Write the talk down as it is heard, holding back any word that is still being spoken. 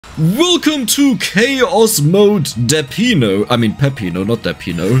Welcome to Chaos Mode Depino. I mean Pepino, not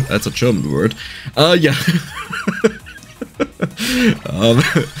Depino. That's a German word. Yeah.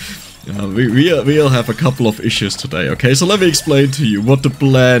 We'll have a couple of issues today, okay? So let me explain to you what the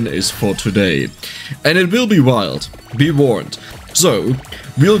plan is for today. And it will be wild. Be warned. So,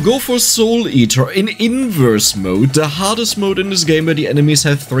 we'll go for Soul Eater in inverse mode, the hardest mode in this game where the enemies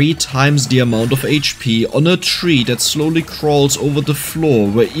have 3 times the amount of HP on a tree that slowly crawls over the floor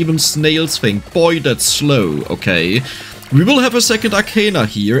where even snails think, boy, that's slow, okay? We will have a second Arcana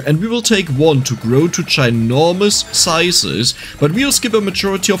here, and we will take one to grow to ginormous sizes, but we'll skip a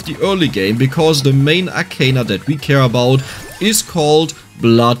majority of the early game because the main Arcana that we care about is called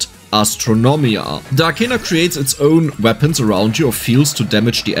Blood Astronomia. The Arcana creates its own weapons around you or fields to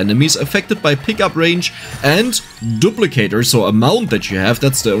damage the enemies affected by pickup range and duplicator, so amount that you have.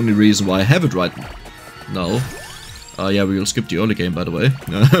 That's the only reason why I have it right now. Yeah, we will skip the early game, by the way.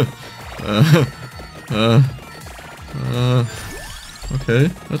 Okay,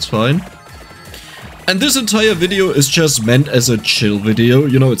 that's fine. And this entire video is just meant as a chill video.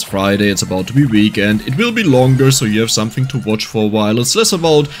 You know, it's Friday, it's about to be weekend. It will be longer, so you have something to watch for a while. It's less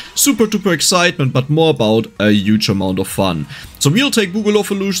about super duper excitement, but more about a huge amount of fun. So we'll take Boogaloo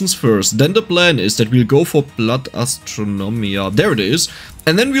Illusions first. Then the plan is that we'll go for Blood Astronomia. There it is.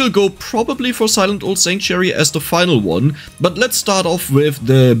 And then we'll go probably for Silent Old Sanctuary as the final one. But let's start off with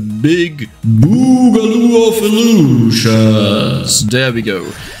the big Boogaloo of Illusions. There we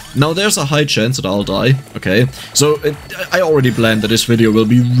go. Now there's a high chance that I'll die, okay? So I already planned that this video will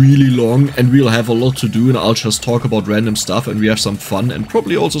be really long and we'll have a lot to do and I'll just talk about random stuff and we have some fun and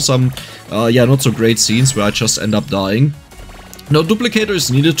probably also some, yeah, not so great scenes where I just end up dying. Now Duplicator is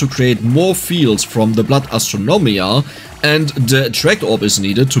needed to create more fields from the Blood Astronomia and the Attract Orb is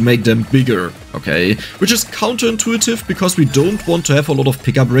needed to make them bigger, okay? Which is counterintuitive because we don't want to have a lot of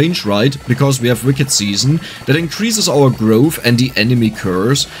pickup range, right? Because we have Wicked Season that increases our growth and the enemy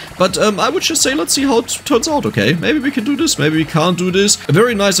curse. But I would just say let's see how it turns out, okay? Maybe we can do this, maybe we can't do this. A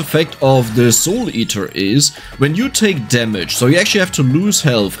very nice effect of the Soul Eater is when you take damage, so you actually have to lose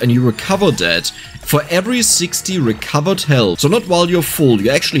health and you recover that. For every 60 recovered health, so not while you're full, you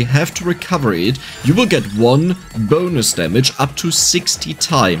actually have to recover it, you will get 1 bonus damage up to 60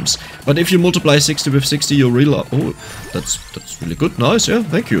 times. But if you multiply 60 with 60, you'll realize, oh, that's really good, nice, yeah,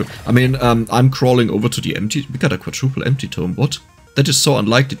 thank you. I mean, I'm crawling over to the empty, we got a quadruple empty tome, what? That is so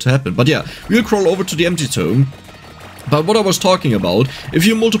unlikely to happen, but yeah, we'll crawl over to the empty tome. But what I was talking about, if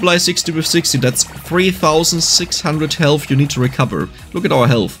you multiply 60 with 60, that's 3,600 health you need to recover. Look at our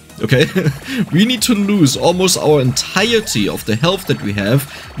health. Okay, we need to lose almost our entirety of the health that we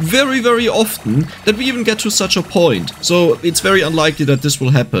have very, very often that we even get to such a point. So it's very unlikely that this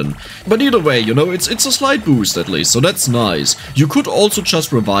will happen. But either way, you know, it's a slight boost at least, so that's nice. You could also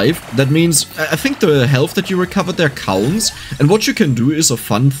just revive. That means, I think the health that you recovered there counts. And what you can do is a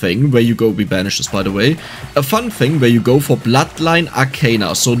fun thing where you go, we banish this by the way, a fun thing where you go for Bloodline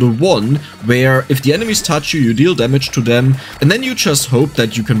Arcana. So the one where if the enemies touch you, you deal damage to them. And then you just hope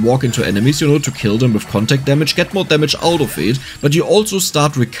that you can walk into enemies, you know, to kill them with contact damage, get more damage out of it, but you also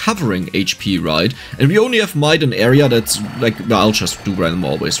start recovering HP, right? And we only have Might in area that's like, well, I'll just do random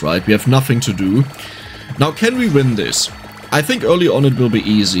always, right? We have nothing to do. Now, can we win this? I think early on it will be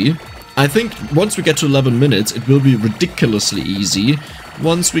easy. I think once we get to 11 minutes, it will be ridiculously easy.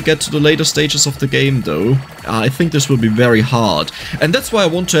 Once we get to the later stages of the game though, I think this will be very hard. And that's why I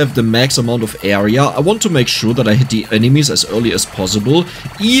want to have the max amount of area. I want to make sure that I hit the enemies as early as possible.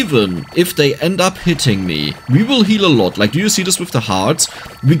 Even if they end up hitting me, we will heal a lot. Like, do you see this with the hearts?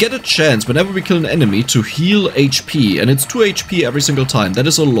 We get a chance whenever we kill an enemy to heal HP. And it's 2 HP every single time. That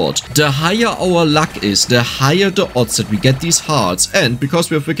is a lot. The higher our luck is, the higher the odds that we get these hearts. And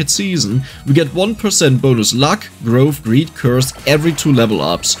because we have Wicked Season, we get 1% bonus luck, growth, greed, curse every 2 level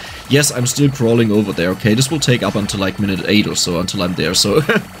ups. Yes, I'm still crawling over there, okay? This will take up until like minute 8 or so until I'm there, so...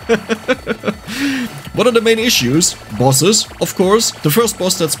 What are the main issues? Bosses, of course. The first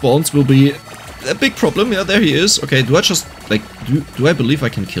boss that spawns will be a big problem. Yeah, there he is. Okay, do I just, like, do I believe I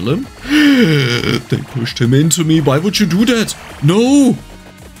can kill him? They pushed him into me. Why would you do that? No!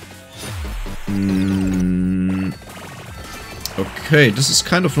 Okay, this is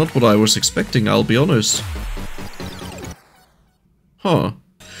kind of not what I was expecting, I'll be honest. Huh.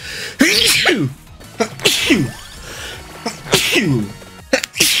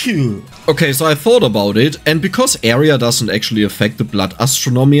 Okay, so I thought about it, and because area doesn't actually affect the Blood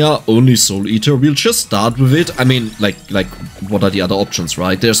Astronomia, only Soul Eater, we'll just start with it. I mean, like, what are the other options,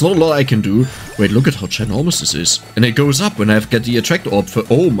 right? There's not a lot I can do. Wait, look at how ginormous this is. And it goes up when I get the Attract Orb for...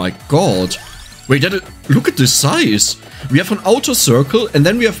 Oh my god. Wait, look at this size. We have an outer circle and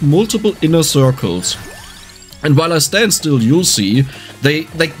then we have multiple inner circles. And while I stand still, you'll see, they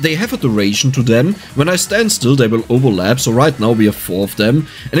have a duration to them. When I stand still, they will overlap. So right now we have 4 of them.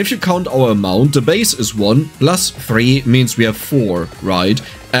 And if you count our amount, the base is 1 plus 3 means we have 4, right?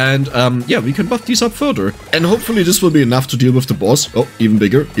 And yeah, we can buff these up further. And hopefully this will be enough to deal with the boss. Oh, even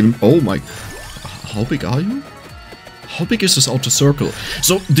bigger. Oh my. How big are you? How big is this outer circle?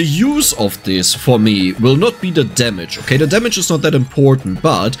 So the use of this for me will not be the damage, okay? The damage is not that important,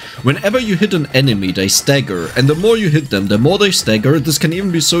 but whenever you hit an enemy, they stagger. And the more you hit them, the more they stagger. This can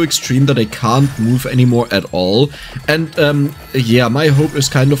even be so extreme that they can't move anymore at all. And yeah, my hope is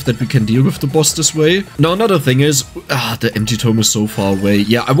kind of that we can deal with the boss this way. Now another thing is, the empty tome is so far away.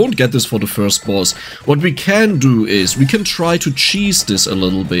 Yeah, I won't get this for the first boss. What we can do is, we can try to cheese this a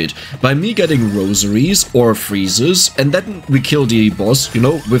little bit by me getting rosaries or freezes. And then we kill the boss, you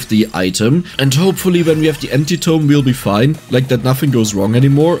know, with the item. And hopefully when we have the empty tome, we'll be fine. Like that nothing goes wrong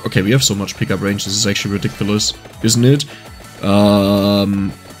anymore. Okay, we have so much pickup range. This is actually ridiculous, isn't it?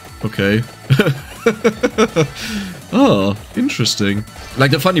 Okay. Oh, interesting.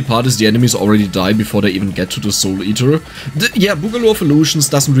 Like, the funny part is the enemies already die before they even get to the Soul Eater. Yeah, Boogaloo of Illusions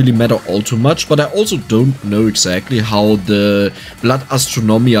doesn't really matter all too much, but I also don't know exactly how the Blood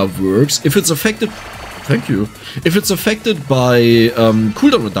Astronomia works. If it's affected... Thank you. If it's affected by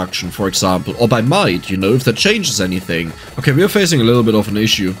cooldown reduction, for example, or by might, you know, if that changes anything. Okay, we are facing a little bit of an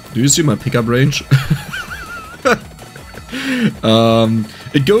issue. Do you see my pickup range?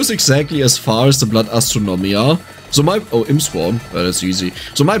 It goes exactly as far as the Blood Astronomia. So my... Oh, Imp Swarm. Well, that's easy.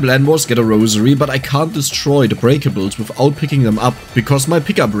 So my Blandwars get a Rosary, but I can't destroy the Breakables without picking them up, because my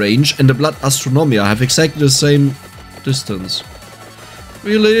pickup range and the Blood Astronomia have exactly the same distance.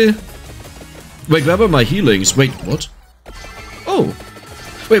 Really? Wait, where were my healings? Wait, what? Oh.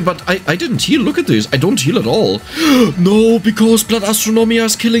 Wait, but I didn't heal. Look at this. I don't heal at all. No, because Blood Astronomia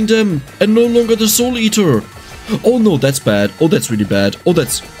is killing them. And no longer the Soul Eater. Oh no, that's bad. Oh, that's really bad. Oh,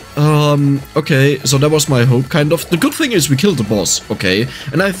 that's... okay, so that was my hope, kind of. The good thing is we killed the boss, okay?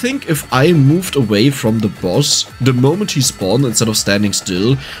 And I think if I moved away from the boss the moment he spawned instead of standing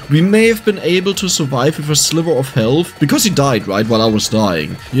still, we may have been able to survive with a sliver of health. Because he died, right, while I was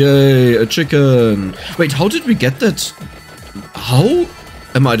dying. Yay, a chicken. Wait, how did we get that? How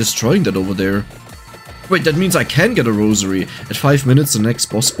am I destroying that over there? Wait, that means I can get a Rosary. At 5 minutes the next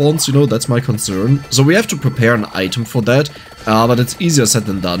boss spawns, you know, that's my concern. So we have to prepare an item for that, but it's easier said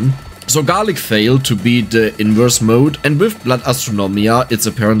than done. So Garlic failed to beat the inverse mode, and with Blood Astronomia it's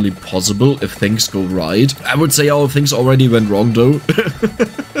apparently possible if things go right. I would say our things already went wrong though.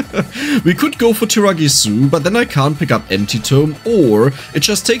 We could go for Tiragisu, but then I can't pick up Empty Tome, or it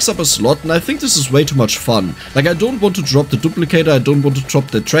just takes up a slot, and I think this is way too much fun. Like, I don't want to drop the Duplicator, I don't want to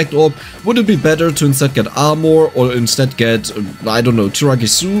drop the Tracked Orb. Would it be better to instead get Armor, or instead get, I don't know,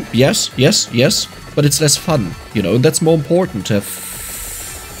 Tiragisu? Yes, yes, yes, but it's less fun, you know, and that's more important, to have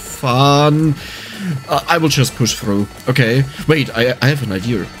fun. I will just push through. Okay, wait, I have an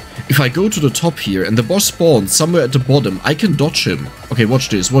idea. If I go to the top here and the boss spawns somewhere at the bottom, I can dodge him. Okay, watch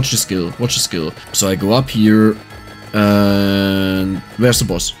this. Watch the skill. Watch the skill. So I go up here and... Where's the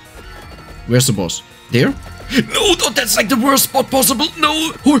boss? Where's the boss? There? No, that's like the worst spot possible.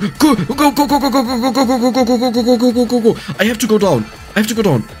 No! Go, go, go, go, go, go, go, go, go, go, go, go, go, go, go, go, go, go, go. I have to go down. I have to go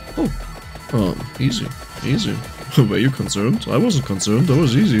down. Oh, easy. Easy. Were you concerned? I wasn't concerned. That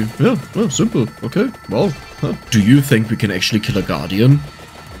was easy. Yeah, well, simple. Okay, wow. Huh. Do you think we can actually kill a Guardian?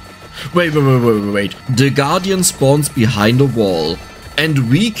 Wait. The Guardian spawns behind a wall, and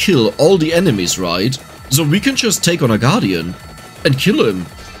we kill all the enemies, right? So we can just take on a Guardian and kill him.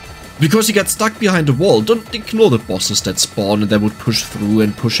 Because he gets stuck behind the wall. Don't ignore the bosses that spawn and that would push through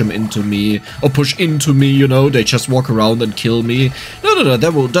and push him into me. Or push into me, you know, they just walk around and kill me. No,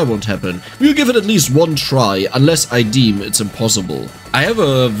 that won't happen. We'll give it at least one try, unless I deem it's impossible. I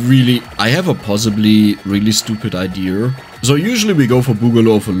have a possibly really stupid idea. So usually we go for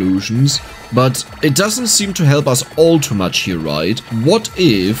Boogaloo of Illusions, but it doesn't seem to help us all too much here, right? What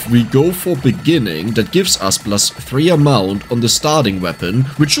if we go for Beginning that gives us +3 amount on the starting weapon,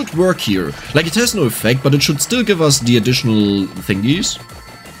 which should work here. Like, it has no effect, but it should still give us the additional thingies.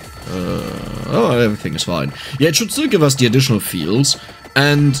 Oh, everything is fine. Yeah, it should still give us the additional fields,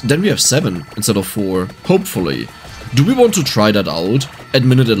 and then we have 7 instead of 4, hopefully. Do we want to try that out? at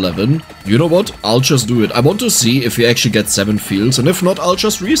minute 11. You know what? I'll just do it. I want to see if we actually get 7 fields, and if not, I'll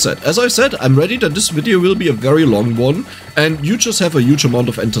just reset. As I said, I'm ready that this video will be a very long one, and you just have a huge amount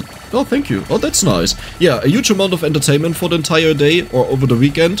of Oh, thank you. Oh, that's nice. Yeah, a huge amount of entertainment for the entire day or over the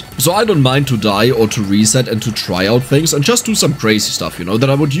weekend. So I don't mind to die or to reset and to try out things and just do some crazy stuff, you know, that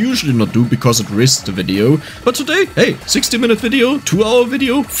I would usually not do because it risks the video. But today, hey, 60-minute video, 2-hour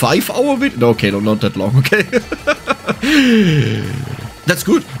video, 5-hour video. No, okay, no, not that long, okay? That's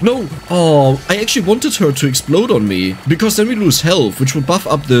good. No, oh, I actually wanted her to explode on me, because then we lose health, which will buff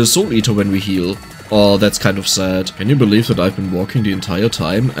up the Soul Eater when we heal. Oh, that's kind of sad. Can you believe that I've been walking the entire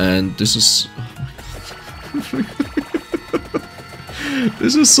time, and this is... Oh my God.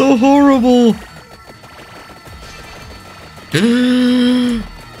 This is so horrible. Heal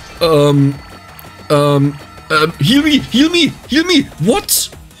me, heal me, heal me. What?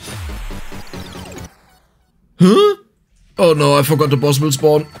 Huh? Oh no, I forgot the boss will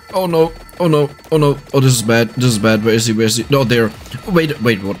spawn. Oh no, oh no, oh no. Oh, this is bad, this is bad. Where is he, where is he? No, there. Oh, wait,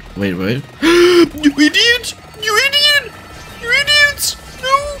 wait, what? Wait, wait. You idiot! You idiot! You idiots!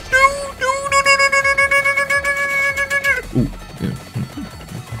 No, no, no, no, no, no, no, no, no, no, no, no, no. Ooh, yeah.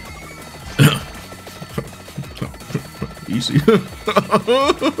 Easy.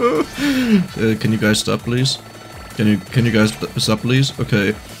 Can you guys stop, please? Can you guys stop, please?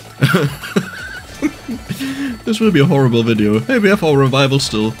 Okay. This will be a horrible video. Hey, we have our revival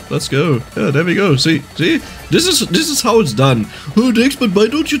still. Let's go. Yeah, there we go. See? This is how it's done. Oh, Dex, but why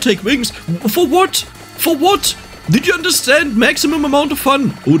don't you take wings? For what? For what? Did you understand? Maximum amount of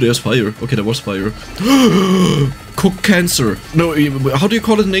fun. Oh, there's fire. Okay, there was fire. Cook cancer. No, how do you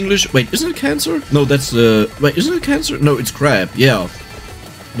call it in English? Wait, isn't it cancer? No, that's wait, isn't it cancer? No, it's crab. Yeah.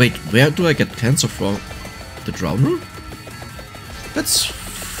 Wait, where do I get cancer from? The drowner? That's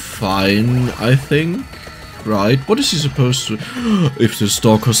fine, I think. Right, what is he supposed to... If the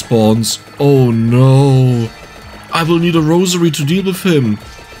stalker spawns... Oh no! I will need a rosary to deal with him!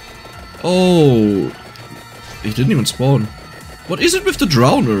 Oh... He didn't even spawn. What is it with the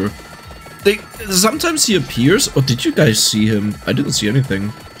drowner? Sometimes he appears... Oh, did you guys see him? I didn't see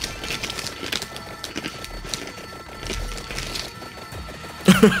anything.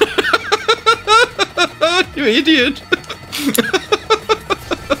 You idiot!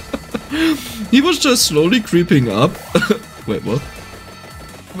 He was just slowly creeping up. Wait, what?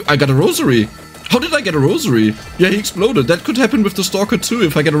 I got a rosary. How did I get a rosary? Yeah, he exploded. That could happen with the stalker too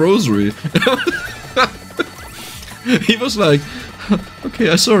if I get a rosary. He was like,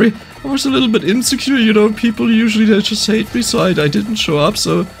 okay, I'm sorry. I was a little bit insecure, you know, people usually they just hate me, so I didn't show up,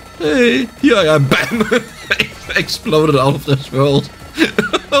 so hey, here I am, bam! Exploded out of this world.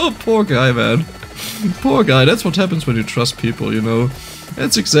 Oh, poor guy, man. Poor guy, that's what happens when you trust people, you know.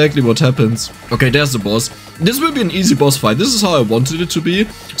 That's exactly what happens. Okay, there's the boss. This will be an easy boss fight. This is how I wanted it to be.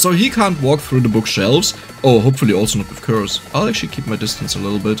 So he can't walk through the bookshelves. Oh, hopefully also not with curse. I'll actually keep my distance a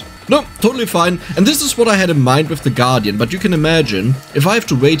little bit. No, totally fine. And this is what I had in mind with the Guardian. But you can imagine, if I have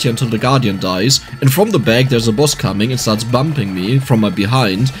to wait here until the Guardian dies, and from the back there's a boss coming and starts bumping me from my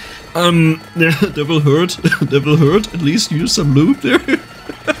behind, that will hurt. That will hurt. At least use some loot there.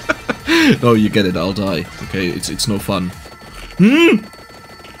 No, you get it. I'll die. Okay, it's no fun.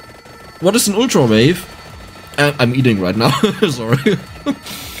 What is an ultra wave? I'm eating right now. Sorry.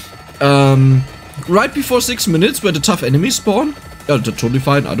 Right before 6 minutes where the tough enemies spawn? Yeah, that's totally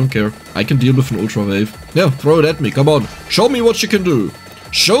fine. I don't care. I can deal with an ultra wave. Yeah, throw it at me. Come on. Show me what you can do.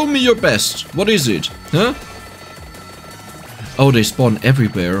 Show me your best. What is it? Huh? Oh, they spawn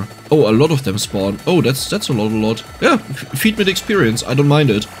everywhere. Oh, a lot of them spawn. Oh, that's a lot. Yeah, feed me the experience. I don't mind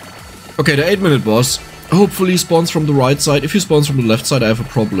it. Okay, the 8-minute boss. Hopefully he spawns from the right side. If he spawns from the left side, I have a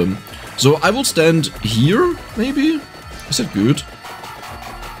problem. So I will stand here, maybe? Is that good?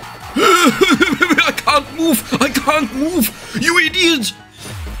 I can't move! I can't move! You idiot!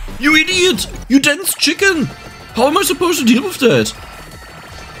 You idiot! You dense chicken! How am I supposed to deal with that?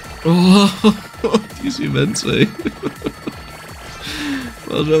 Oh, these events, eh?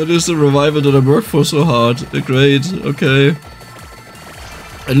 Well, that is the revival that I worked for so hard. Great, okay.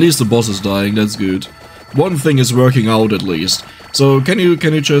 At least the boss is dying, that's good. One thing is working out at least. So can you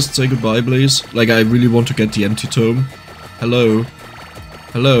just say goodbye, please? Like, I really want to get the empty tome. Hello?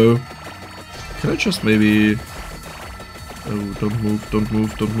 Hello? Can I just maybe... Oh, don't move, don't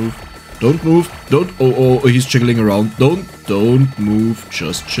move, don't move. Don't move, don't... Oh, he's jiggling around. Don't move,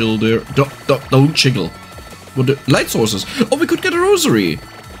 just chill there. Don't jiggle. What the... Light sources! Oh, we could get a rosary!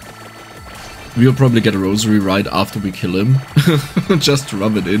 We'll probably get a rosary right after we kill him. Just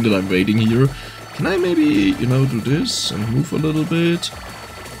rub it in that I'm waiting here. Can I maybe, you know, do this and move a little bit?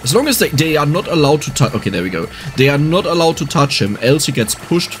 As long as they are not allowed to touch... Okay, there we go. They are not allowed to touch him, else he gets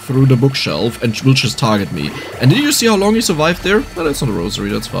pushed through the bookshelf and will just target me. And did you see how long he survived there? Well, that's not a rosary,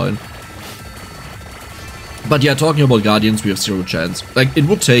 that's fine. But yeah, talking about Guardians, we have 0 chance. Like, it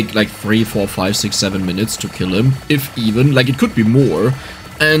would take like 3, 4, 5, 6, 7 minutes to kill him, if even. Like, it could be more.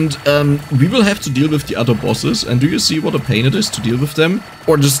 And we will have to deal with the other bosses. And do you see what a pain it is to deal with them?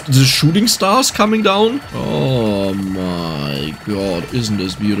 Or just the shooting stars coming down? Oh my god, isn't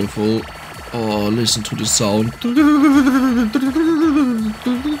this beautiful? Oh, listen to the sound.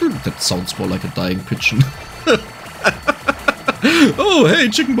 That sounds more like a dying pigeon. Oh, hey,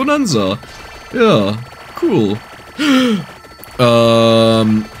 Chicken Bonanza. Yeah, cool.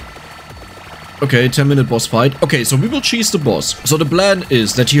 Okay, 10-minute boss fight. Okay, so we will cheese the boss. So the plan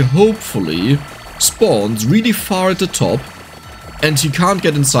is that he hopefully spawns really far at the top and he can't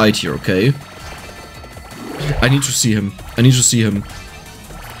get inside here, okay? I need to see him. I need to see him.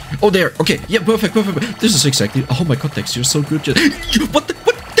 Oh, there. Okay, yeah, perfect, perfect. This is exactly... Oh my god, Dex, you're so good. What the...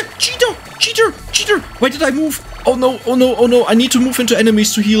 What the... Cheater! Cheater! Cheater! Why did I move? Oh no, oh no, oh no. I need to move into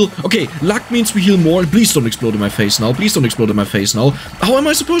enemies to heal. Okay, luck means we heal more. Please don't explode in my face now. Please don't explode in my face now. How am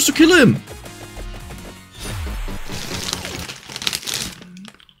I supposed to kill him?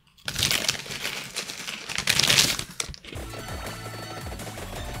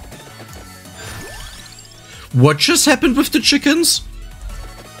 What just happened with the chickens?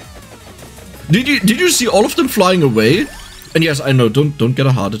 Did you see all of them flying away? And yes, I know, don't get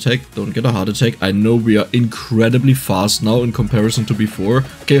a heart attack. Don't get a heart attack. I know we are incredibly fast now in comparison to before.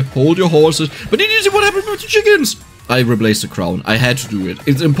 Okay, hold your horses. But did you see what happened with the chickens? I replaced the crown. I had to do it.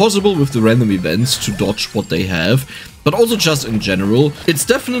 It's impossible with the random events to dodge what they have. But also just in general, it's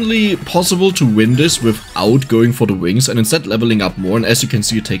definitely possible to win this without going for the wings and instead leveling up more. And as you can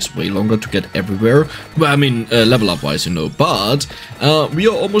see, it takes way longer to get everywhere. Well, I mean, level up wise, you know. But we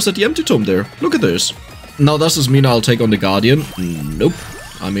are almost at the empty tome there. Look at this. Now, does this mean I'll take on the Guardian? Nope.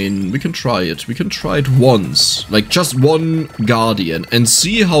 I mean, we can try it. We can try it once. Like, just one Guardian and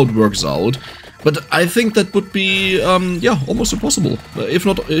see how it works out. But I think that would be, yeah, almost impossible. If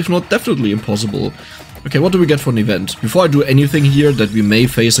not definitely impossible. Okay, what do we get for an event? Before I do anything here that we may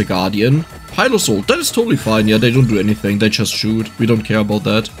face a Guardian. Pile-Assault, that is totally fine. Yeah, they don't do anything. They just shoot. We don't care about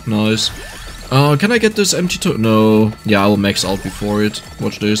that. Nice. Can I get this empty to... No. Yeah, I will max out before it.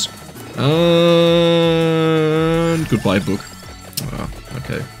 Watch this. And goodbye, book.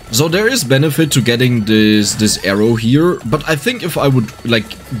 Okay. So there is benefit to getting this arrow here, but I think if I would,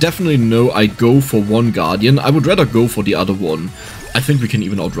 like, definitely know I go for one Guardian, I would rather go for the other one. I think we can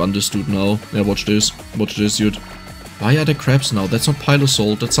even outrun this dude now. Yeah, watch this. Watch this, dude. Why are there crabs now? That's not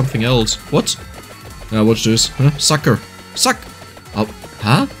Pile-Assault, that's something else. What? Yeah, watch this. Huh? Sucker. Suck! Oh,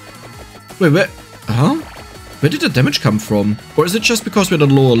 huh? Wait, where? Huh? Where did the damage come from? Or is it just because we're at a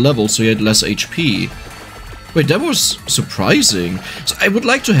lower level, so you had less HP? Wait, that was surprising. So I would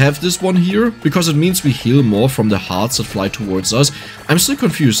like to have this one here, because it means we heal more from the hearts that fly towards us. I'm still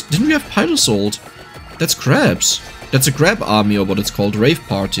confused. Didn't we have Pile-Assault? That's crabs. That's a crab army, or what it's called, Rave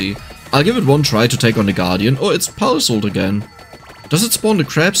Party. I'll give it one try to take on the Guardian. Oh, it's Pile-Assault again. Does it spawn the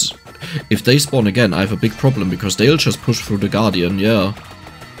crabs? If they spawn again, I have a big problem, because they'll just push through the Guardian, yeah.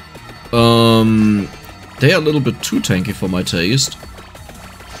 They are a little bit too tanky for my taste.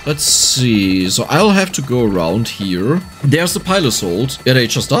 Let's see, so I'll have to go around here. There's the Pile-Assault. Yeah, they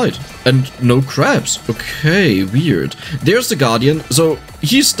just died. And no crabs. Okay, weird. There's the Guardian. So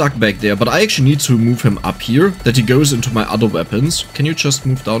he's stuck back there, but I actually need to move him up here, that he goes into my other weapons. Can you just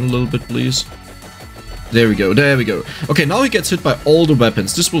move down a little bit, please? There we go, there we go. Okay, now he gets hit by all the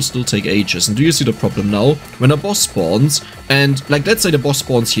weapons. This will still take ages. And do you see the problem now? When a boss spawns, and like let's say the boss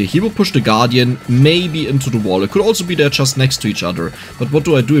spawns here, he will push the Guardian maybe into the wall. It could also be there just next to each other. But what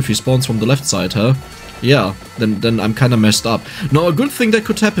do I do if he spawns from the left side, huh? Yeah, then I'm kind of messed up. Now, a good thing that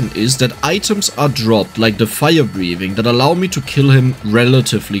could happen is that items are dropped, like the fire breathing, that allow me to kill him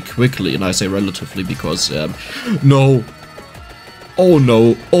relatively quickly. And I say relatively because, no. Oh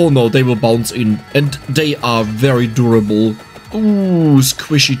no, they will bounce in, and they are very durable. Ooh,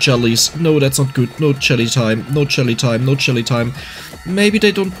 squishy jellies. No, that's not good. No jelly time, no jelly time, no jelly time. Maybe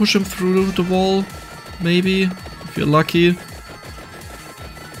they don't push him through the wall. Maybe, if you're lucky.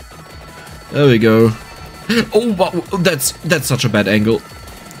 There we go. Oh, wow, that's such a bad angle.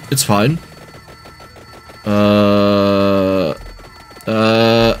 It's fine. Oh.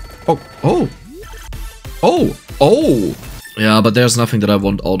 Yeah, but there's nothing that I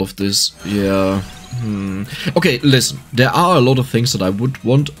want out of this. Yeah. Okay, listen. There are a lot of things that I would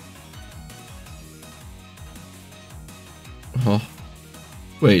want. Oh.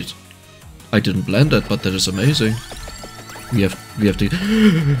 Wait. I didn't plan that, but that is amazing. We have to...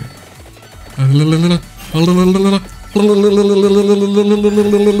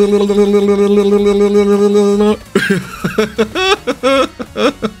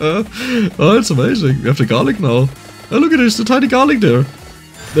 Oh, it's amazing. We have the garlic now. Oh, look at this, the tiny garlic there.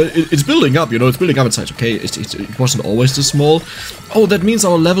 It's building up, you know, it's building up in size. Okay, it wasn't always this small. Oh, that means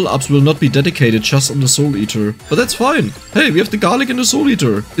our level ups will not be dedicated just on the Soul Eater. But that's fine. Hey, we have the garlic and the Soul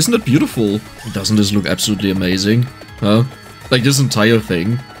Eater. Isn't that beautiful? Doesn't this look absolutely amazing? Huh? Like this entire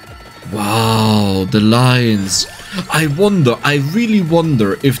thing. Wow, the lines. I really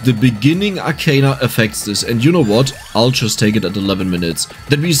wonder if the beginning Arcana affects this. And you know what? I'll just take it at 11 minutes.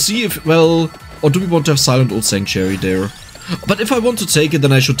 Then we see if, well, or do we want to have Silent Old Sanctuary there? But if I want to take it,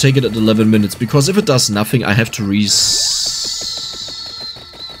 then I should take it at 11 minutes, because if it does nothing, I have to easy.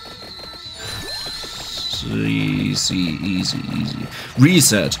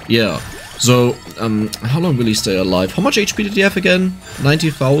 Reset, yeah. So, how long will he stay alive? How much HP did he have again?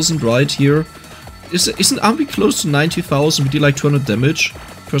 90,000 right here. Aren't we close to 90,000? We do like 200 damage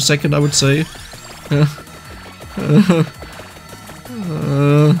per second, I would say.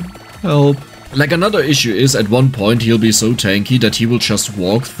 Help. Like, another issue is, at one point he'll be so tanky that he will just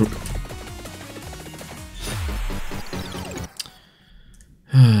walk through...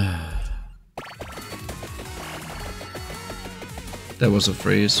 That was a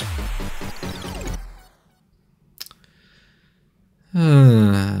phrase.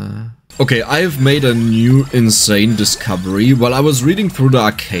 Okay, I've made a new insane discovery. While I was reading through the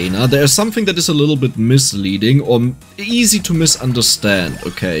Arcana, there's something that is a little bit misleading or easy to misunderstand,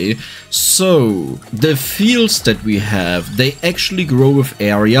 okay? So, the fields that we have, they actually grow with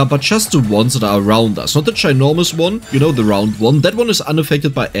area, but just the ones that are around us. Not the ginormous one, you know, the round one. That one is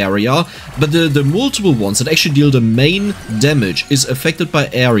unaffected by area, but the multiple ones that actually deal the main damage is affected by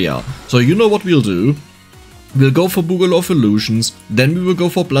area. So you know what we'll do? We'll go for Bugle of Illusions, then we will go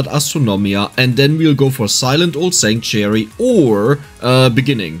for Blood Astronomia, and then we'll go for Silent Old Sanctuary or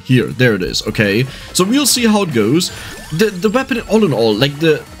Beginning. Here, there it is, okay? So we'll see how it goes. The weapon, all in all, like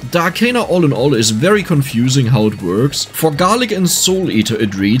the Arcana all in all is very confusing how it works. For Garlic and Soul Eater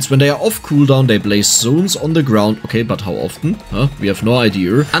it reads, when they are off cooldown they place zones on the ground. Okay, but how often? Huh? We have no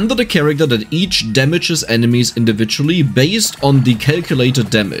idea. Under the character that each damages enemies individually based on the calculated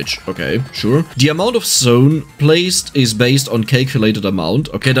damage. Okay, sure. The amount of zone placed is based on calculated amount.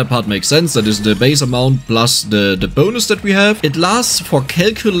 Okay, that part makes sense. That is the base amount plus the bonus that we have. It lasts for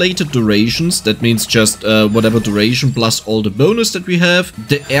calculated durations. That means just whatever duration plus all the bonus that we have.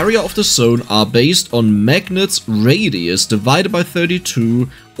 The area of the zone are based on magnet's radius divided by 32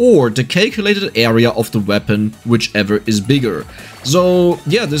 or the calculated area of the weapon, whichever is bigger. So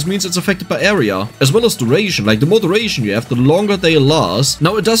yeah, this means it's affected by area as well as duration. Like the more duration you have, the longer they last.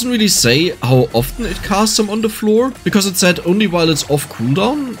 Now it doesn't really say how often it casts them on the floor, because it said only while it's off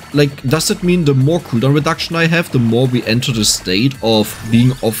cooldown. Like, does that mean the more cooldown reduction I have, the more we enter the state of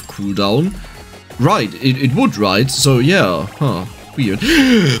being off cooldown? Right, it would, right? So yeah, huh. Weird.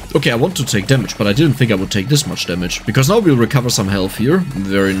 Okay, I want to take damage, but I didn't think I would take this much damage, because now we'll recover some health here.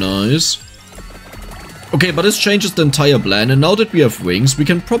 Very nice. Okay, but this changes the entire plan, and now that we have wings, we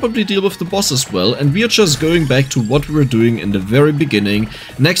can probably deal with the boss as well, and we are just going back to what we were doing in the very beginning.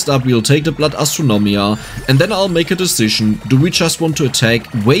 Next up, we'll take the Blood Astronomia, and then I'll make a decision. Do we just want to attack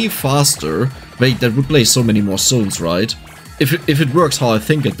way faster? Wait, that would place so many more zones, right? If it works how I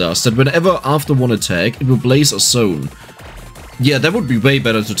think it does, that whenever after one attack, it will blaze a zone. Yeah, that would be way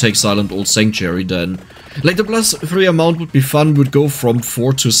better to take Silent Old Sanctuary then. Like, the +3 amount would be fun, would go from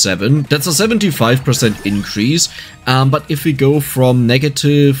 4 to 7. That's a 75% increase. But if we go from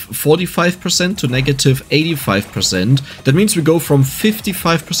 -45% to -85%, that means we go from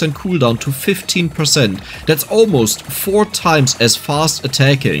 55% cooldown to 15%. That's almost 4 times as fast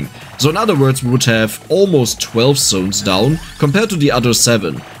attacking. So in other words, we would have almost 12 zones down compared to the other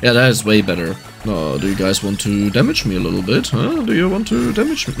 7. Yeah, that is way better. Oh, do you guys want to damage me a little bit? Huh? Do you want to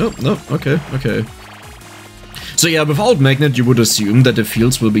damage me? No, okay. So yeah, without Magnet you would assume that the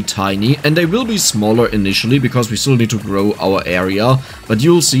fields will be tiny, and they will be smaller initially because we still need to grow our area, but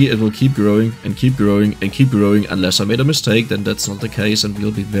you'll see it will keep growing and keep growing and keep growing. Unless I made a mistake, then that's not the case and we'll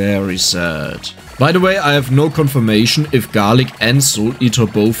be very sad. By the way, I have no confirmation if Garlic and Soul Eater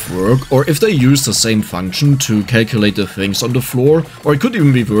both work, or if they use the same function to calculate the things on the floor, or it could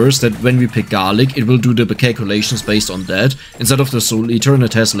even be worse that when we pick Garlic, it will do the calculations based on that, instead of the Soul Eater, and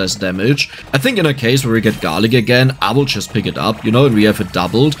it has less damage. I think in a case where we get Garlic again, I will just pick it up, you know, and we have it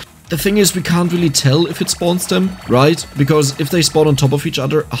doubled. The thing is, we can't really tell if it spawns them, right? Because if they spawn on top of each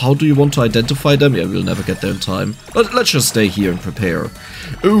other, how do you want to identify them? Yeah, we'll never get there in time. But let's just stay here and prepare.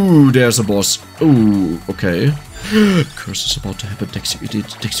 Ooh, there's a boss. Ooh, okay. Curse is about to happen. Dex, you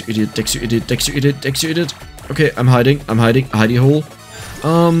idiot. Dex, you idiot. Dex, you idiot. Dex, you idiot. Dex, you idiot. Okay, I'm hiding. I'm hiding. Hidey hole.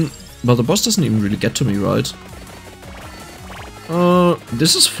 Well, the boss doesn't even really get to me, right?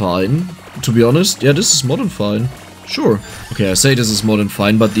 This is fine. To be honest, yeah, this is more than fine. Sure. Okay, I say this is more than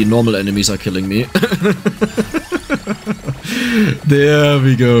fine, but the normal enemies are killing me. There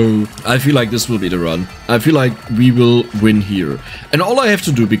we go. I feel like this will be the run. I feel like we will win here. And all I have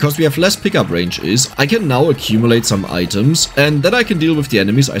to do, because we have less pickup range, is I can now accumulate some items, and then I can deal with the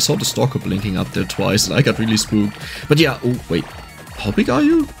enemies. I saw the stalker blinking up there twice, and I got really spooked. But yeah, oh, wait. How big are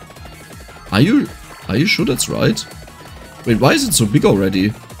you? Are you sure that's right? Wait, why is it so big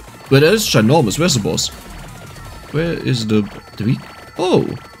already? Wait, that is ginormous. Where's the boss? Where is the... Did we... Oh,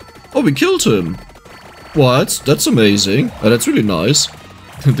 we killed him. What? That's amazing. Oh, that's really nice.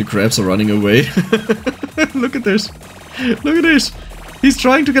 The crabs are running away. Look at this. Look at this. He's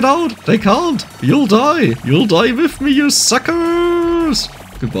trying to get out. They can't. You'll die. You'll die with me, you suckers.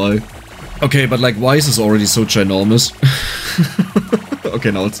 Goodbye. Okay, but like, why is this already so ginormous? Okay,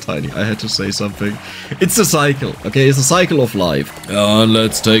 now it's tiny. I had to say something. It's a cycle. Okay, it's a cycle of life.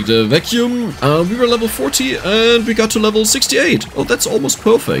 Let's take the vacuum. We were level 40 and we got to level 68. Oh, that's almost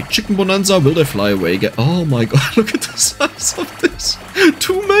perfect. Chicken Bonanza, will they fly away again? Oh my god, look at the size of this.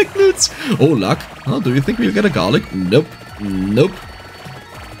 2 magnets. Oh, luck. Oh, do you think we'll get a garlic? Nope. Nope.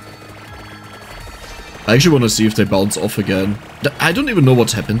 I actually want to see if they bounce off again. I don't even know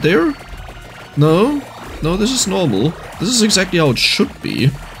what happened there. No. No, this is normal. This is exactly how it should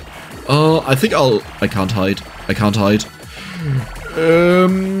be. I think I can't hide. I can't hide.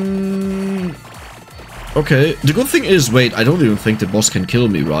 Okay. The good thing is, wait, I don't even think the boss can kill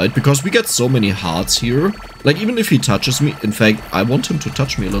me, right? Because we get so many hearts here. Like, even if he touches me, in fact, I want him to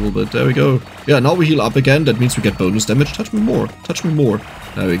touch me a little bit. There we go. Yeah, now we heal up again. That means we get bonus damage. Touch me more. Touch me more.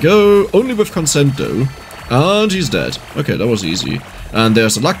 There we go. Only with consent, though. And he's dead. Okay, that was easy. And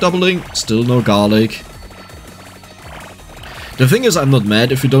there's a luck doubling. Still no garlic. The thing is, I'm not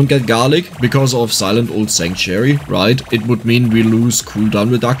mad if we don't get garlic, because of Silent Old Sanctuary, right? It would mean we lose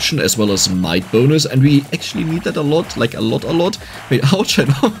cooldown reduction as well as might bonus, and we actually need that a lot, like a lot. Wait, ouch, I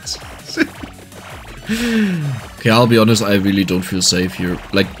know. Okay, I'll be honest, I really don't feel safe here.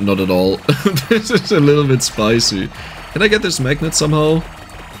 Like, not at all. This is a little bit spicy. Can I get this magnet somehow?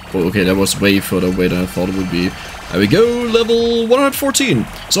 Oh, okay, that was way further away than I thought it would be. There we go, level 114.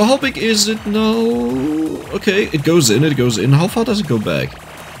 So how big is it now? Okay, it goes in, it goes in. How far does it go back?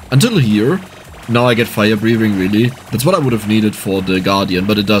 Until here. Now I get fire breathing, really. That's what I would have needed for the Guardian,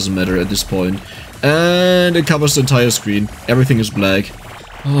 but it doesn't matter at this point. And it covers the entire screen. Everything is black.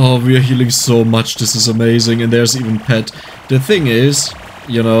 Oh, we are healing so much. This is amazing. And there's even Pet. The thing is,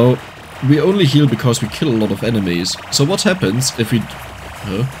 you know, we only heal because we kill a lot of enemies. So what happens if we...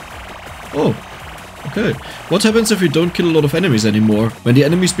 Huh? Oh. Okay. What happens if we don't kill a lot of enemies anymore? When the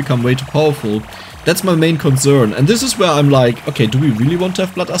enemies become way too powerful? That's my main concern. And this is where I'm like, okay, do we really want to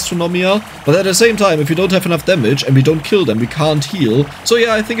have Blood Astronomia? But at the same time, if we don't have enough damage and we don't kill them, we can't heal. So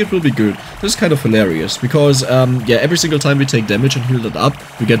yeah, I think it will be good. This is kind of hilarious because, yeah, every single time we take damage and heal that up,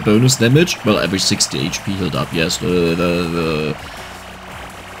 we get bonus damage. Well, every 60 HP healed up, yes.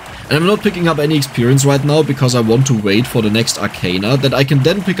 And I'm not picking up any experience right now because I want to wait for the next Arcana, that I can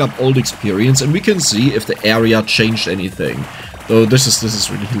then pick up old experience and we can see if the area changed anything. Oh, this is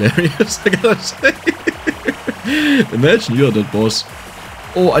really hilarious, I gotta say. Imagine you're that boss.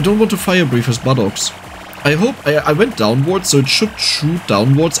 Oh, I don't want to fire breathe his buttocks. I hope I went downwards, so it should shoot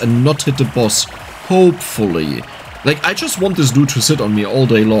downwards and not hit the boss. Hopefully. Like, I just want this dude to sit on me all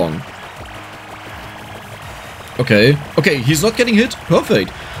day long. Okay. Okay, he's not getting hit.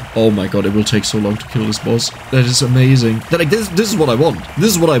 Perfect. Oh my god, it will take so long to kill this boss. That is amazing. Like, this is what I want.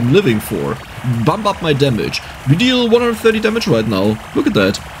 This is what I'm living for. Bump up my damage. We deal 130 damage right now. Look at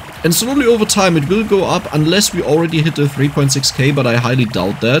that. And slowly over time it will go up unless we already hit the 3.6k, but I highly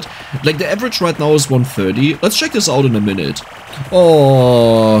doubt that. Like, the average right now is 130. Let's check this out in a minute.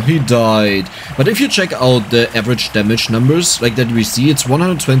 Oh, he died. But if you check out the average damage numbers, like that we see, it's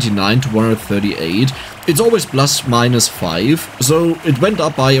 129 to 138. It's always plus minus 5. So it went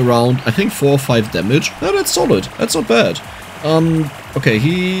up by around, I think, 4 or 5 damage. Yeah, that's solid. That's not bad. Okay,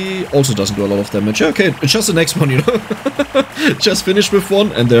 he also doesn't do a lot of damage. Yeah, okay, it's just the next one, you know? Just finished with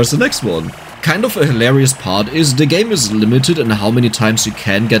one, and there's the next one. Kind of a hilarious part is the game is limited in how many times you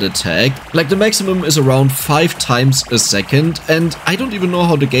can get attacked. Like, the maximum is around 5 times a second, and I don't even know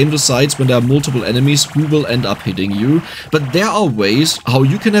how the game decides when there are multiple enemies who will end up hitting you. But there are ways how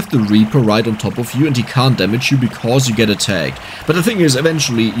you can have the Reaper right on top of you and he can't damage you because you get attacked. But the thing is,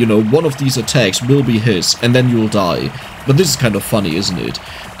 eventually, you know, one of these attacks will be his, and then you'll die. But this is kind of funny, isn't it?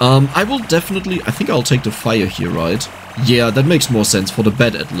 I will definitely... I think I'll take the fire here, right? Yeah, that makes more sense for the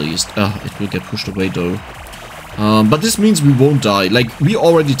bed at least. It will get pushed away though. But this means we won't die. Like, we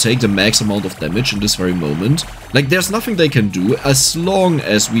already take the max amount of damage in this very moment. Like, there's nothing they can do as long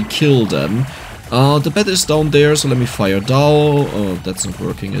as we kill them. The bed is down there, so let me fire down. Oh, that's not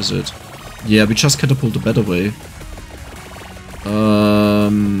working, is it? Yeah, we just catapult the bed away.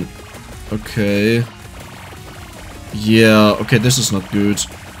 Okay. Yeah, okay, this is not good.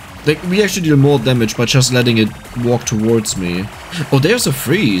 Like, we actually deal more damage by just letting it walk towards me. Oh, there's a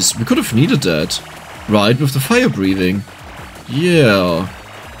freeze. We could have needed that. Right, with the fire breathing. Yeah.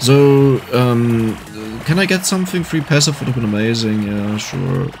 So, can I get something free passive? Would have been amazing. Yeah,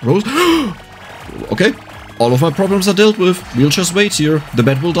 sure. Rose? Okay. All of my problems are dealt with. We'll just wait here. The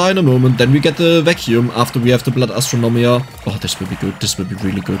bed will die in a moment. Then we get the vacuum after we have the Blood Astronomia. Oh, this will be good. This will be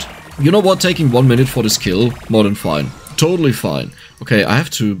really good. You know what? Taking 1 minute for this kill, more than fine. Totally fine. Okay, I have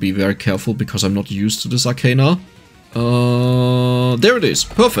to be very careful because I'm not used to this Arcana. There it is.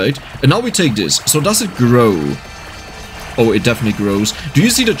 Perfect. And now we take this. So does it grow? Oh, it definitely grows. Do you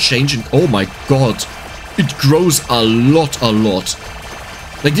see the change in... Oh my god. It grows a lot.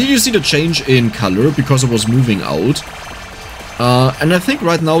 Like, did you see the change in color because it was moving out? And I think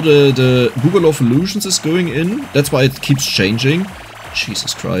right now the Google of Illusions is going in. That's why it keeps changing.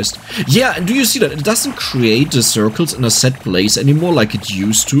 Jesus Christ. Yeah, and do you see that? It doesn't create the circles in a set place anymore like it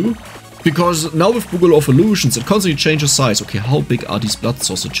used to. Because now with Google of Illusions, it constantly changes size. Okay, how big are these blood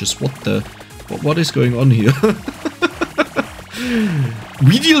sausages? What is going on here?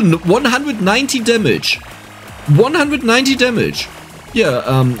 We deal 190 damage. 190 damage. Yeah,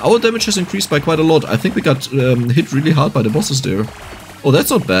 our damage has increased by quite a lot. I think we got hit really hard by the bosses there. Oh,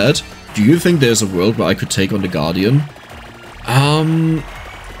 that's not bad. Do you think there's a world where I could take on the Guardian?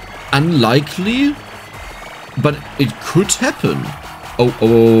 Unlikely, but it could happen.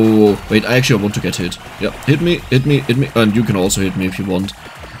 Oh, wait, I actually want to get hit. Yeah, hit me, and you can also hit me if you want.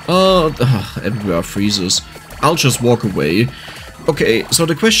 Everywhere freezes. I'll just walk away. Okay, so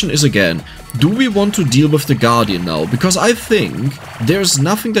the question is again, do we want to deal with the Guardian now? Because I think there's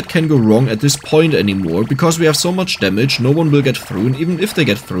nothing that can go wrong at this point anymore, because we have so much damage, no one will get through, and even if they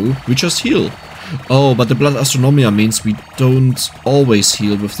get through, we just heal. Oh, but the Blood Astronomia means we don't always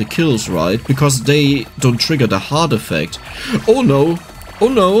heal with the kills, right? Because they don't trigger the hard effect. Oh no! Oh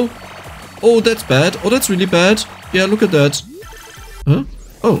no! Oh, that's bad. Oh, that's really bad. Yeah, look at that. Huh?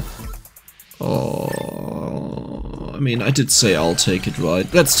 Oh. Oh. I mean, I did say I'll take it,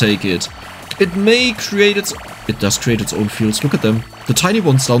 right? Let's take it. It may create its... It does create its own fields. Look at them. The tiny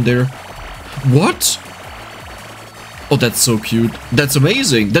ones down there. What? Oh, that's so cute. That's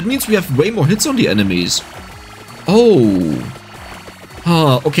amazing. That means we have way more hits on the enemies. Oh.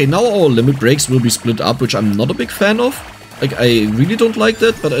 Okay, now our limit breaks will be split up, which I'm not a big fan of. Like, I really don't like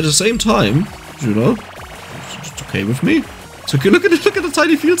that, but at the same time, you know, it's okay with me. It's okay. Look at the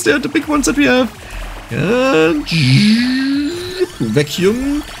tiny fields there, the big ones that we have. And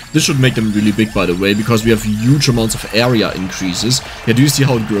vacuum. This should make them really big, by the way, because we have huge amounts of area increases. Yeah, do you see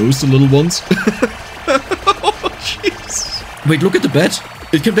how it grows, the little ones? Oh, jeez. Wait, look at the bed.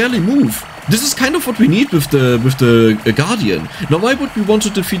 It can barely move. This is kind of what we need with the Guardian. Now, why would we want to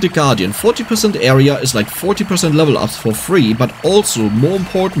defeat the Guardian? 40% area is like 40% level ups for free, but also, more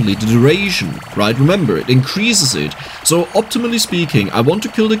importantly, the duration, right? Remember, it increases it. So, optimally speaking, I want to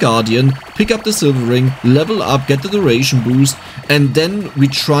kill the Guardian, pick up the Silver Ring, level up, get the duration boost, and then we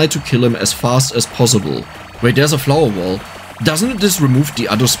try to kill him as fast as possible. Wait, there's a flower wall. Doesn't this remove the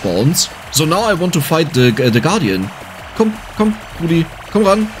other spawns? So now I want to fight the Guardian. Come, Rudy, come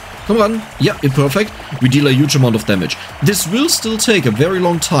run. Come on. Yeah, perfect. We deal a huge amount of damage. This will still take a very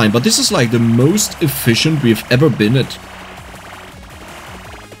long time, but this is like the most efficient we've ever been at.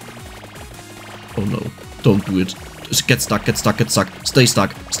 Oh no. Don't do it. Get stuck. Stay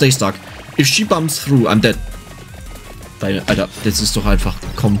stuck. If she bumps through, I'm dead. Alter, das ist doch einfach...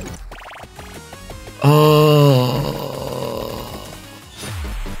 Komm. Oh.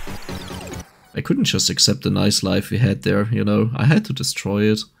 I couldn't just accept the nice life we had there, you know. I had to destroy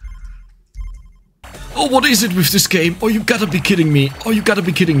it. Oh, what is it with this game? Oh, you gotta be kidding me. Oh, you gotta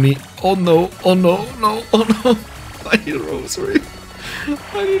be kidding me. Oh, no. Oh, no. No. Oh, no. I need a rosary.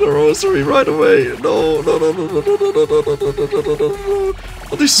 I need a rosary right away. No.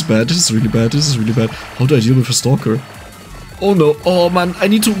 Oh, this is bad. This is really bad. How do I deal with a stalker? Oh, no. Oh, man. I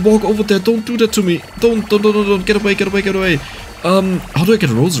need to walk over there. Don't do that to me. Don't. Get away. How do I get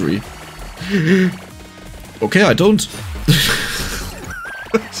a rosary? Okay, I don't.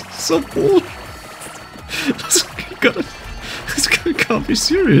 So bold. This can't be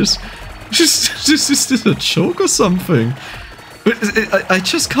serious. Is this a joke or something? I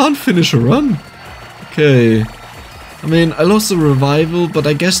just can't finish a run. Okay. I mean, I lost the revival, but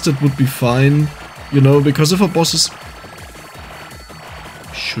I guess that would be fine. You know, because if a boss is...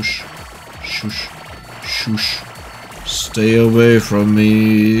 Shush. Shush. Shush. Stay away from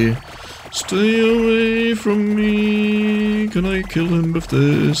me. Stay away from me. Can I kill him with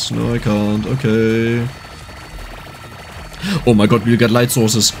this? No, I can't. Okay. Oh my god, we'll get light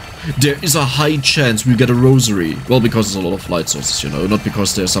sources. There is a high chance we'll get a rosary. Well, because there's a lot of light sources, you know, not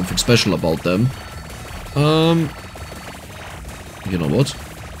because there's something special about them. You know what?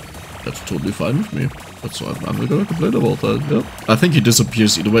 That's totally fine with me. That's why I'm not gonna complain about that. Yeah. I think he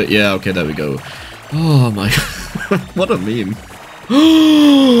disappears either way. Yeah, okay, there we go. Oh my... What a meme.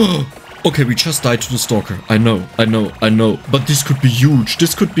 Okay, we just died to the Stalker. I know. But this could be huge.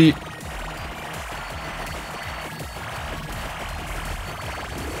 This could be...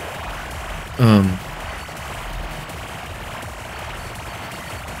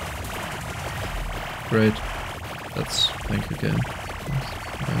 Great. Thank you again.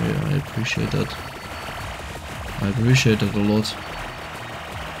 I appreciate that. I appreciate that a lot.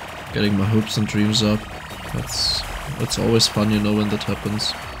 Getting my hopes and dreams up. That's always fun, you know, when that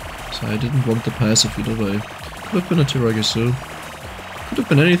happens. So I didn't want the passive either way. Could have been a Tiramisu. Could have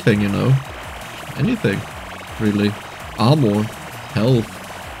been anything, you know. Anything. Really. Armor.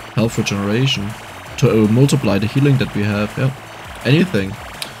 Health regeneration. To multiply the healing that we have, yeah. Anything.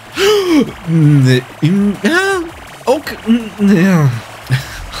 Okay. Yeah.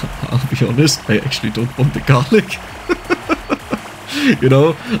 I'll be honest, I actually don't want the garlic. You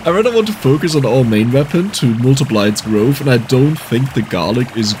know, I rather want to focus on our main weapon to multiply its growth, and I don't think the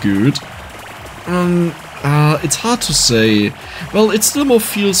garlic is good. It's hard to say. Well, it's still more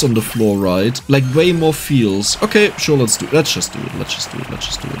feels on the floor, right? Like, way more feels. Okay, sure, let's do it. Let's just do it.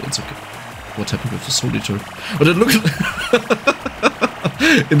 It's okay. What happened with the Soul Eater? Oh, that looked...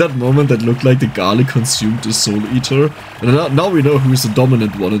 In that moment, that looked like the garlic consumed the Soul Eater. And now we know who is the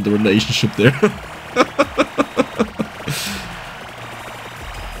dominant one in the relationship there.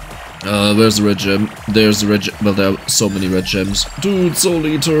 Where's the red gem? There's the red gem. Well, there are so many red gems. Dude, Soul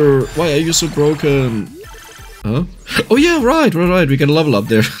Eater, why are you so broken? Huh? Oh yeah, right. We can level up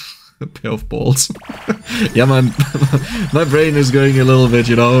there. A pair of balls. Yeah, my brain is going a little bit,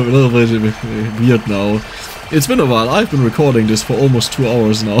 you know, a little bit weird now. It's been a while. I've been recording this for almost 2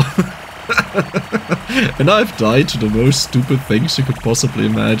 hours now. And I've died to the most stupid things you could possibly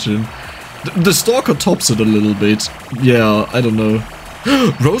imagine. The Stalker tops it a little bit. Yeah, I don't know.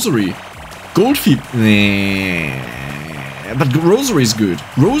 Rosary. Gold feet. But Rosary is good.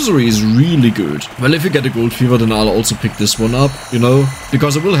 Rosary is really good. Well, if you get a Gold Fever, then I'll also pick this one up, you know?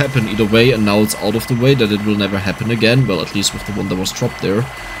 Because it will happen either way, and now it's out of the way that it will never happen again. Well, at least with the one that was dropped there.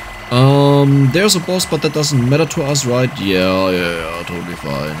 There's a boss, but that doesn't matter to us, right? Yeah, totally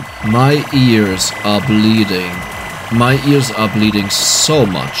fine. My ears are bleeding. My ears are bleeding so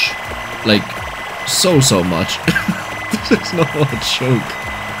much. Like, so much. This is not a joke.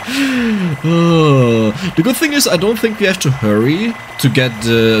 The good thing is, I don't think we have to hurry to get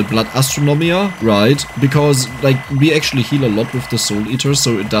the Blood Astronomia, right? Because, like, we actually heal a lot with the Soul Eater,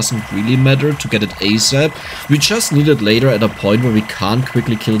 so it doesn't really matter to get it ASAP. We just need it later at a point where we can't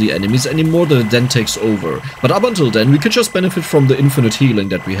quickly kill the enemies anymore, that it then takes over. But up until then, we could just benefit from the infinite healing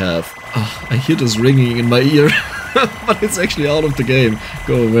that we have. I hear this ringing in my ear, but it's actually out of the game.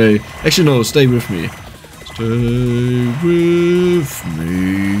 Go away. Actually, no, stay with me. Stay with me.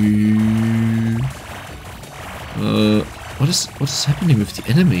 What is happening with the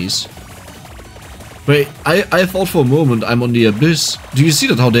enemies? Wait, I thought for a moment I'm on the abyss. Do you see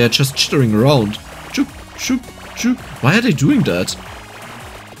that, how they are just chittering around? Choop, choop, choop. Why are they doing that?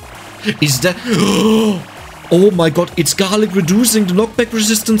 Is that... Oh my god, it's garlic reducing the knockback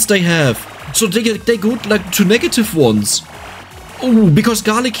resistance they have. So they go like to negative ones. Oh, because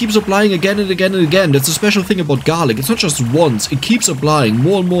garlic keeps applying again and again and again. That's a special thing about garlic. It's not just once, it keeps applying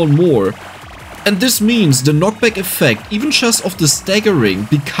more and more and more. And this means the knockback effect, even just of the staggering,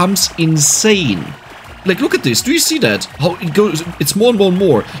 becomes insane. Like, look at this. Do you see that? How it goes? It's more and more and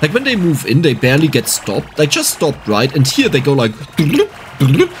more. Like, when they move in, they barely get stopped. Like, just stopped, right? And here they go like...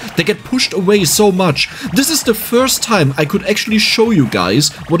 They get pushed away so much. This is the first time I could actually show you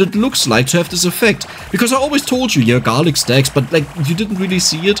guys what it looks like to have this effect. Because I always told you, yeah, garlic stacks, but like, you didn't really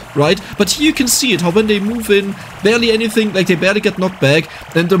see it, right? But here you can see it, how when they move in, barely anything, like they barely get knocked back.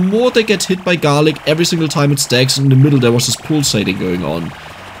 And the more they get hit by garlic, every single time it stacks. In the middle there was this pulsating going on.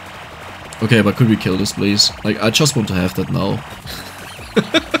 Okay, but could we kill this, please? Like, I just want to have that now.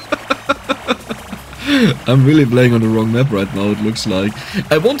 I'm really playing on the wrong map right now, it looks like.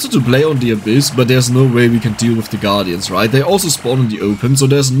 I wanted to play on the Abyss, but there's no way we can deal with the Guardians, right? They also spawn in the open, so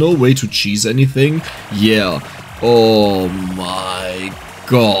there's no way to cheese anything. Yeah. Oh my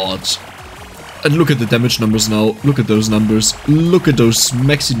god. And look at the damage numbers now. Look at those numbers. Look at those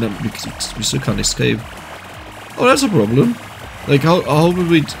maxi numbers. We still can't escape. Oh, that's a problem. Like, how will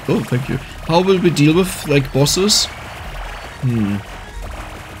we... Oh, thank you. How will we deal with, like, bosses?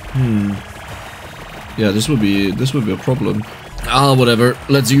 Yeah, this will be a problem. Ah, whatever.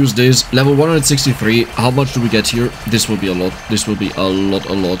 Let's use this. Level 163. How much do we get here? This will be a lot. This will be a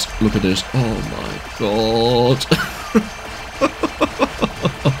lot. Look at this. Oh my god.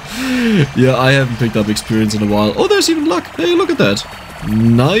 Yeah, I haven't picked up experience in a while. Oh, there's even luck. Hey, look at that.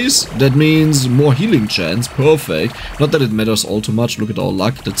 Nice. That means more healing chance. Perfect. Not that it matters all too much. Look at our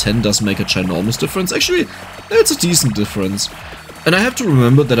luck. The 10 does make a ginormous difference. Actually, it's a decent difference. And I have to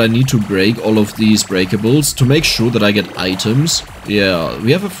remember that I need to break all of these breakables to make sure that I get items. Yeah,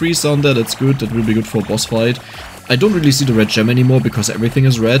 we have a freeze down there. That's good. That will be good for a boss fight. I don't really see the red gem anymore because everything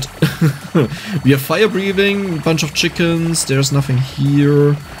is red. We have fire breathing, a bunch of chickens. There's nothing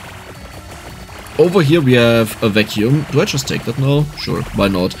here. Over here we have a vacuum. Do I just take that now? Sure, why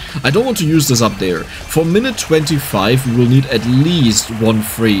not? I don't want to use this up there. For minute 25 we will need at least one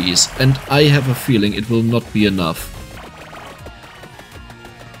freeze. And I have a feeling it will not be enough.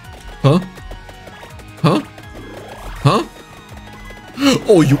 Huh? Huh? Huh?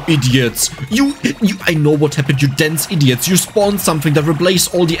 Oh, you idiots! You, I know what happened, you dense idiots! You spawned something that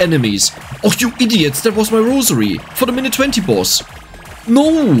replaced all the enemies! Oh, you idiots! That was my rosary! For the minute 20 boss!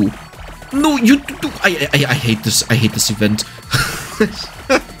 No! No, you do. I hate this. I hate this event.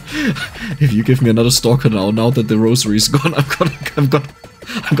 If you give me another stalker now that the rosary is gone, I'm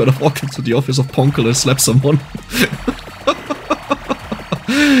gonna walk into the office of Ponkel and slap someone.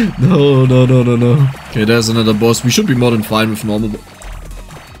 No. Okay, there's another boss. We should be more than fine with normal.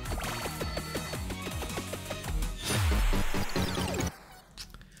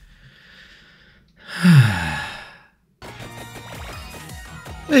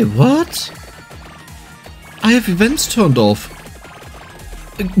 Wait, what? I have events turned off.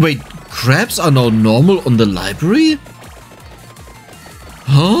 Wait, crabs are now normal on the library?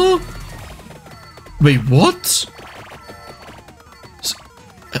 Huh? Wait, what?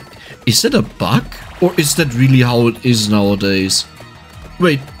 Is that a bug? Or is that really how it is nowadays?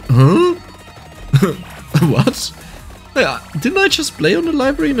 Wait, huh? What? Didn't I just play on the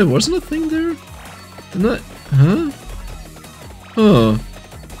library and there wasn't a thing there? Didn't I? Huh? Huh.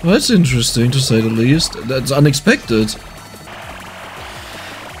 Well, that's interesting to say the least. That's unexpected.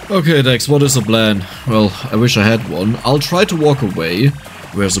 Okay, Dex, what is the plan? Well, I wish I had one. I'll try to walk away.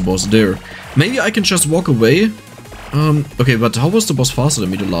 Where's the boss? There. Maybe I can just walk away? Okay, but how was the boss faster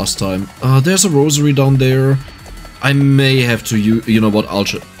than me the last time? There's a rosary down there. I may have to you know what, I'll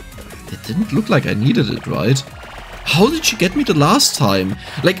It didn't look like I needed it, right? How did she get me the last time?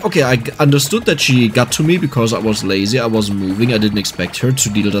 Like, okay, I understood that she got to me because I was lazy, I was moving, I didn't expect her to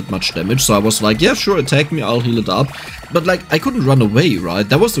deal that much damage, so I was like, yeah, sure, attack me, I'll heal it up. But, like, I couldn't run away, right?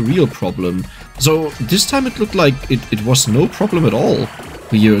 That was the real problem. So, this time it looked like it was no problem at all.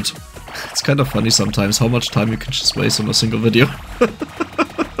 Weird. It's kind of funny sometimes how much time you can just waste on a single video.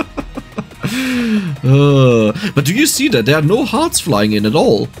 But do you see that? There are no hearts flying in at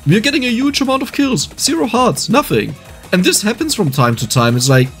all. We're getting a huge amount of kills. 0 hearts, nothing. And this happens from time to time. It's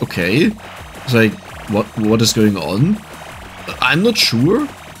like, okay. It's like, what is going on? I'm not sure.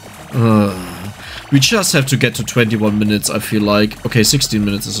 We just have to get to 21 minutes, I feel like. Okay, 16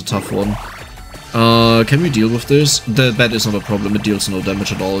 minutes is a tough one. Can we deal with this? That is not a problem. It deals no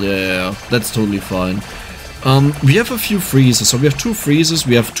damage at all. Yeah. That's totally fine. We have a few freezes, so we have 2 freezes,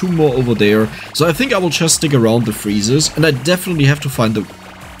 we have 2 more over there, so I think I will just stick around the freezes, and I definitely have to find the...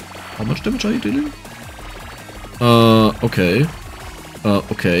 How much damage are you dealing? Okay.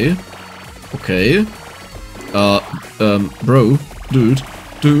 Okay. Bro, dude,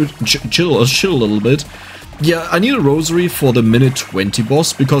 chill a little bit. Yeah, I need a rosary for the minute 20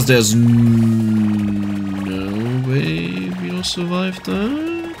 boss, because there's no way we'll survive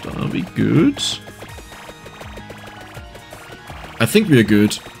that. Are we good? I think we are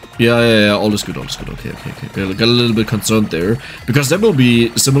good. Yeah, all is good, Okay. Got a little bit concerned there. Because there will be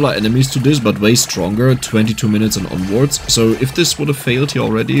similar enemies to this, but way stronger, 22 minutes and onwards. So if this would have failed here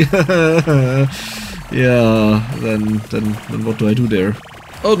already, yeah, then what do I do there?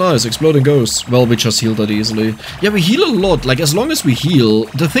 Oh nice, exploding ghosts. Well, we just healed that easily. Yeah, we heal a lot, like as long as we heal.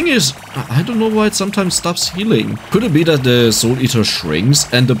 The thing is, I don't know why it sometimes stops healing. Could it be that the Soul Eater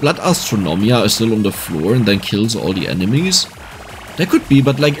shrinks and the Blood Astronomia is still on the floor and then kills all the enemies? There could be,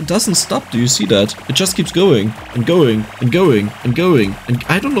 but like it doesn't stop. Do you see that? It just keeps going and going and going and going. And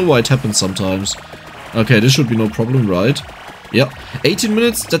I don't know why it happens sometimes. Okay, this should be no problem, right? Yeah, 18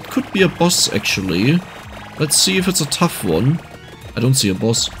 minutes. That could be a boss actually. Let's see if it's a tough one. I don't see a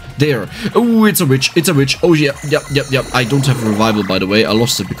boss. There. Oh, it's a witch. It's a witch. Oh, yeah. Yep. I don't have a revival, by the way. I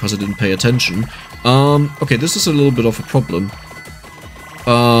lost it because I didn't pay attention. Okay, this is a little bit of a problem.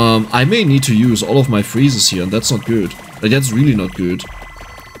 I may need to use all of my freezes here, and that's not good. Like, that's really not good.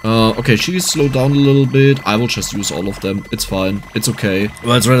 Okay, she's slowed down a little bit. I will just use all of them. It's fine. It's okay.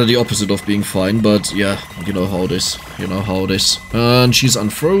 Well, it's rather the opposite of being fine, but yeah, you know how it is. You know how it is. And she's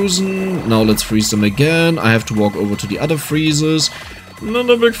unfrozen. Now let's freeze them again. I have to walk over to the other freezes.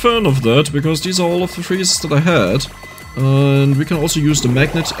 Not a big fan of that, because these are all of the freezes that I had. And we can also use the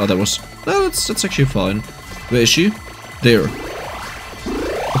magnet. Oh, that's actually fine. Where is she? There.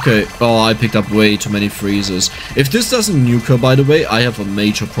 Okay. Oh, I picked up way too many freezes. If this doesn't nuke her, by the way, I have a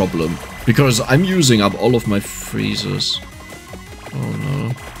major problem. Because I'm using up all of my freezes. Oh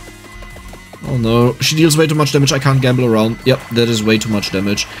no. Oh no. She deals way too much damage. I can't gamble around. Yep, that is way too much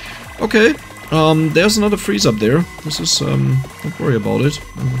damage. Okay. There's another freeze up there. This is, don't worry about it.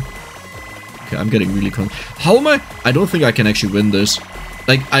 Okay, I'm getting really How am I? I don't think I can actually win this.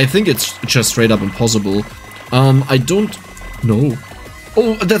 Like, I think it's just straight up impossible. I don't know.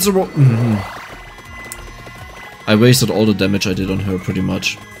 Oh, that's a wrong... I wasted all the damage I did on her, pretty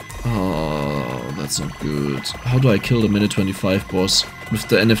much. Oh, that's not good. How do I kill the minute 25 boss? With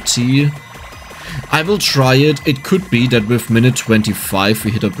the NFT? I will try it. It could be that with minute 25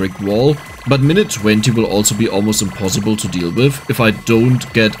 we hit a brick wall, but minute 20 will also be almost impossible to deal with if I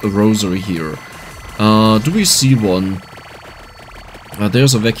don't get a rosary here. Do we see one?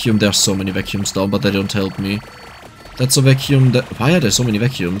 There's a vacuum. There's so many vacuums down, but they don't help me. That's a vacuum. Why are there so many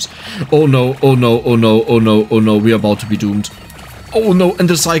vacuums? Oh no, oh no, oh no, oh no, oh no, we are about to be doomed. Oh no, and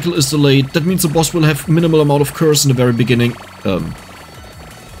the cycle is delayed. That means the boss will have minimal amount of curse in the very beginning.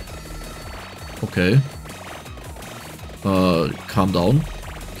 Okay. Calm down.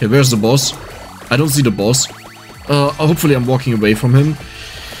 Okay, where's the boss? I don't see the boss. Hopefully I'm walking away from him.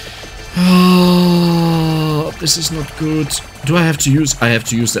 This is not good. Do I have to use... I have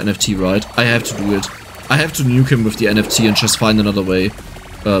to use the NFT, right? I have to do it. I have to nuke him with the NFT and just find another way.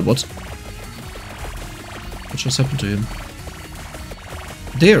 What? What just happened to him?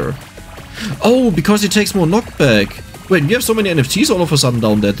 There. Oh, because he takes more knockback. Wait, we have so many NFTs all of a sudden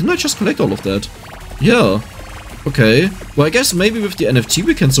down there. Didn't I just collect all of that? Yeah. Okay. Well, I guess maybe with the NFT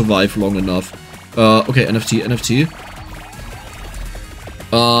we can survive long enough. Okay, NFT.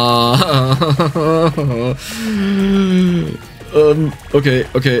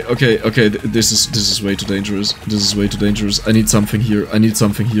 Okay. This is way too dangerous. This is way too dangerous. I need something here. I need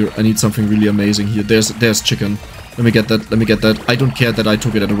something really amazing here. There's chicken. Let me get that. I don't care that I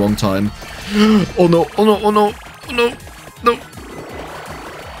took it at the wrong time. Oh no.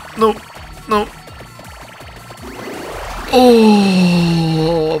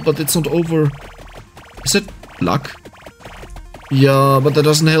 Oh, but it's not over. Is it luck? Yeah, but that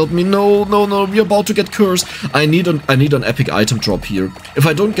doesn't help me. No, we're about to get cursed. I need an epic item drop here. If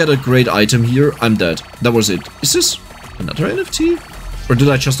I don't get a great item here, I'm dead. That was it. Is this another NFT? Or did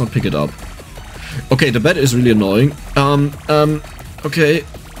I just not pick it up? Okay, the bat is really annoying. Okay,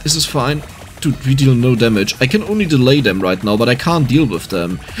 this is fine. Dude, we deal no damage. I can only delay them right now, but I can't deal with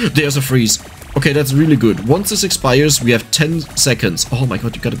them. There's a freeze. Okay, that's really good. Once this expires, we have 10 seconds. Oh my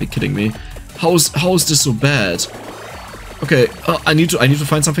god, you gotta be kidding me. How is this so bad? Okay, I need to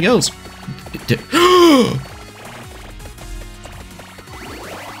find something else.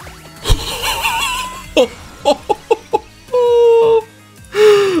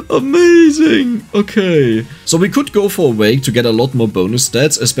 Amazing! Okay. So we could go for a wake to get a lot more bonus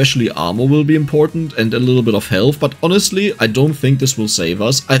stats, especially armor will be important and a little bit of health, but honestly, I don't think this will save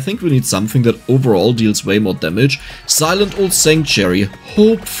us. I think we need something that overall deals way more damage. Silent Old Sanctuary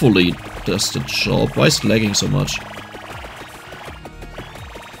hopefully does the job. Why is it lagging so much?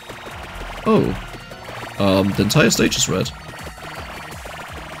 Oh. The entire stage is red.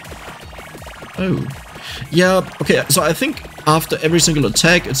 Oh. Yeah, okay, so I think after every single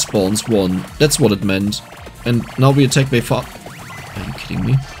attack it spawns one. That's what it meant. And now we attack way far. Are you kidding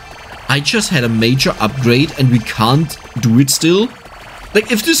me? I just had a major upgrade and we can't do it still?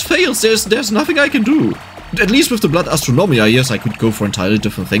 Like, if this fails, there's nothing I can do. At least with the Blood Astronomia, yes, I could go for entirely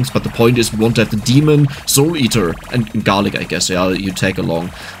different things, but the point is we want to have the Demon, Soul Eater, and Garlic, I guess, yeah, you tag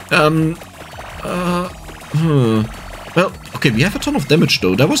along. Well, okay, we have a ton of damage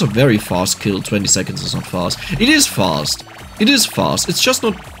though. That was a very fast kill. 20 seconds is not fast. It is fast. It is fast. It's just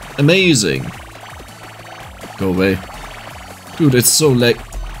not amazing. Go away. Dude, it's so lag.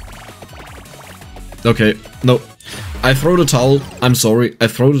 Okay, no. I throw the towel. I'm sorry. I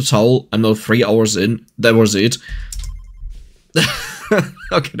throw the towel. I'm now 3 hours in. That was it.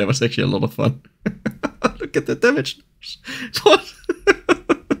 Okay, that was actually a lot of fun. Look at the damage. What?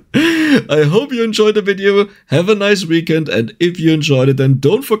 I hope you enjoyed the video. Have a nice weekend. And if you enjoyed it, then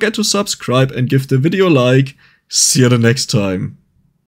don't forget to subscribe and give the video a like. See you the next time.